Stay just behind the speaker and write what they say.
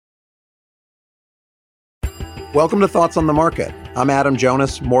Welcome to Thoughts on the Market. I'm Adam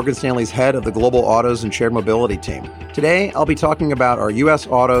Jonas, Morgan Stanley's head of the Global Autos and Shared Mobility team. Today, I'll be talking about our U.S.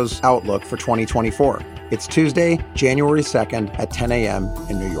 autos outlook for 2024. It's Tuesday, January 2nd at 10 a.m.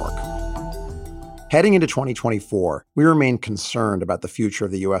 in New York. Heading into 2024, we remain concerned about the future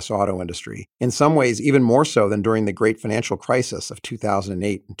of the U.S. auto industry, in some ways even more so than during the great financial crisis of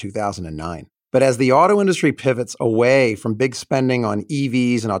 2008 and 2009. But as the auto industry pivots away from big spending on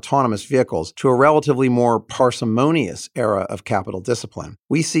EVs and autonomous vehicles to a relatively more parsimonious era of capital discipline,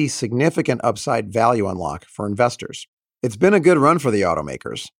 we see significant upside value unlock for investors. It's been a good run for the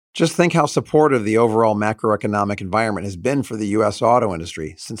automakers. Just think how supportive the overall macroeconomic environment has been for the U.S. auto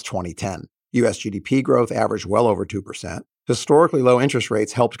industry since 2010. U.S. GDP growth averaged well over 2%. Historically low interest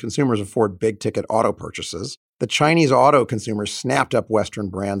rates helped consumers afford big-ticket auto purchases. The Chinese auto consumers snapped up Western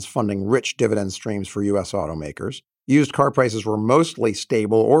brands, funding rich dividend streams for U.S. automakers. Used car prices were mostly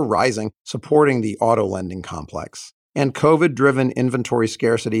stable or rising, supporting the auto lending complex. And COVID-driven inventory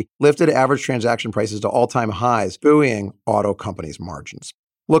scarcity lifted average transaction prices to all-time highs, buoying auto companies' margins.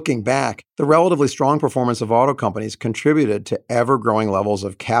 Looking back, the relatively strong performance of auto companies contributed to ever-growing levels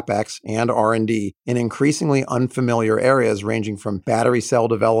of CapEx and R&D in increasingly unfamiliar areas ranging from battery cell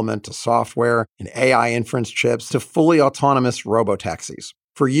development to software and AI inference chips to fully autonomous robotaxis.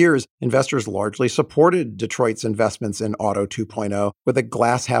 For years, investors largely supported Detroit's investments in Auto 2.0 with a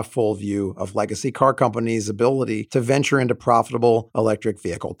glass-half-full view of legacy car companies' ability to venture into profitable electric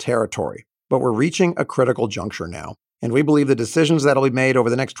vehicle territory. But we're reaching a critical juncture now. And we believe the decisions that will be made over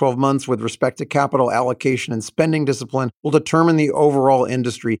the next 12 months with respect to capital allocation and spending discipline will determine the overall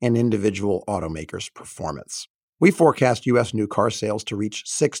industry and individual automakers' performance. We forecast U.S. new car sales to reach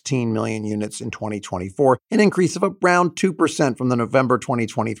 16 million units in 2024, an increase of around 2% from the November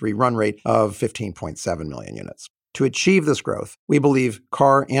 2023 run rate of 15.7 million units. To achieve this growth, we believe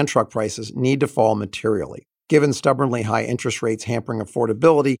car and truck prices need to fall materially. Given stubbornly high interest rates hampering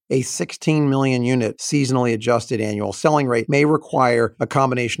affordability, a 16 million unit seasonally adjusted annual selling rate may require a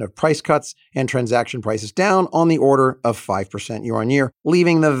combination of price cuts and transaction prices down on the order of 5% year on year,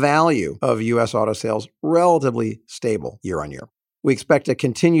 leaving the value of U.S. auto sales relatively stable year on year. We expect a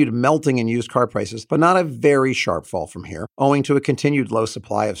continued melting in used car prices, but not a very sharp fall from here, owing to a continued low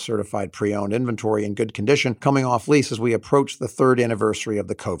supply of certified pre-owned inventory in good condition coming off lease as we approach the third anniversary of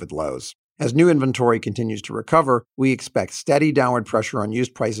the COVID lows. As new inventory continues to recover, we expect steady downward pressure on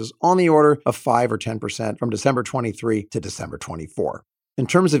used prices on the order of 5 or 10% from December 23 to December 24. In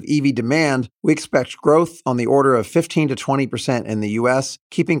terms of EV demand, we expect growth on the order of 15 to 20% in the U.S.,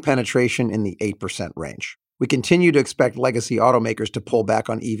 keeping penetration in the 8% range. We continue to expect legacy automakers to pull back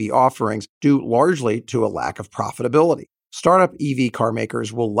on EV offerings due largely to a lack of profitability. Startup EV car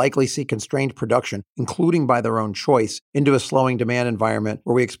makers will likely see constrained production, including by their own choice, into a slowing demand environment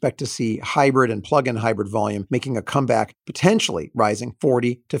where we expect to see hybrid and plug-in hybrid volume making a comeback, potentially rising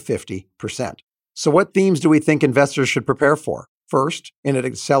 40 to 50%. So what themes do we think investors should prepare for? First, in an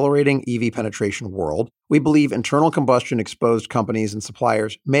accelerating EV penetration world, we believe internal combustion exposed companies and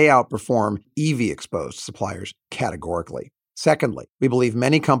suppliers may outperform EV exposed suppliers categorically. Secondly, we believe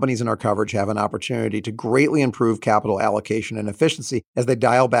many companies in our coverage have an opportunity to greatly improve capital allocation and efficiency as they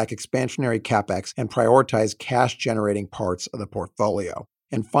dial back expansionary CapEx and prioritize cash-generating parts of the portfolio.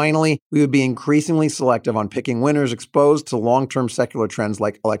 And finally, we would be increasingly selective on picking winners exposed to long-term secular trends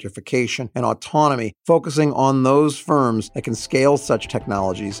like electrification and autonomy, focusing on those firms that can scale such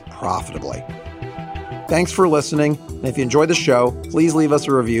technologies profitably. Thanks for listening, and if you enjoyed the show, please leave us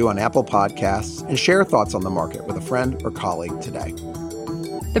a review on Apple Podcasts and share thoughts on the market with a friend or colleague today.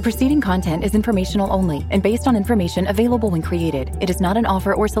 The preceding content is informational only and based on information available when created. It is not an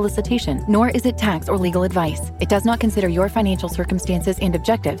offer or solicitation, nor is it tax or legal advice. It does not consider your financial circumstances and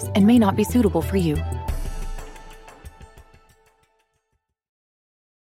objectives and may not be suitable for you.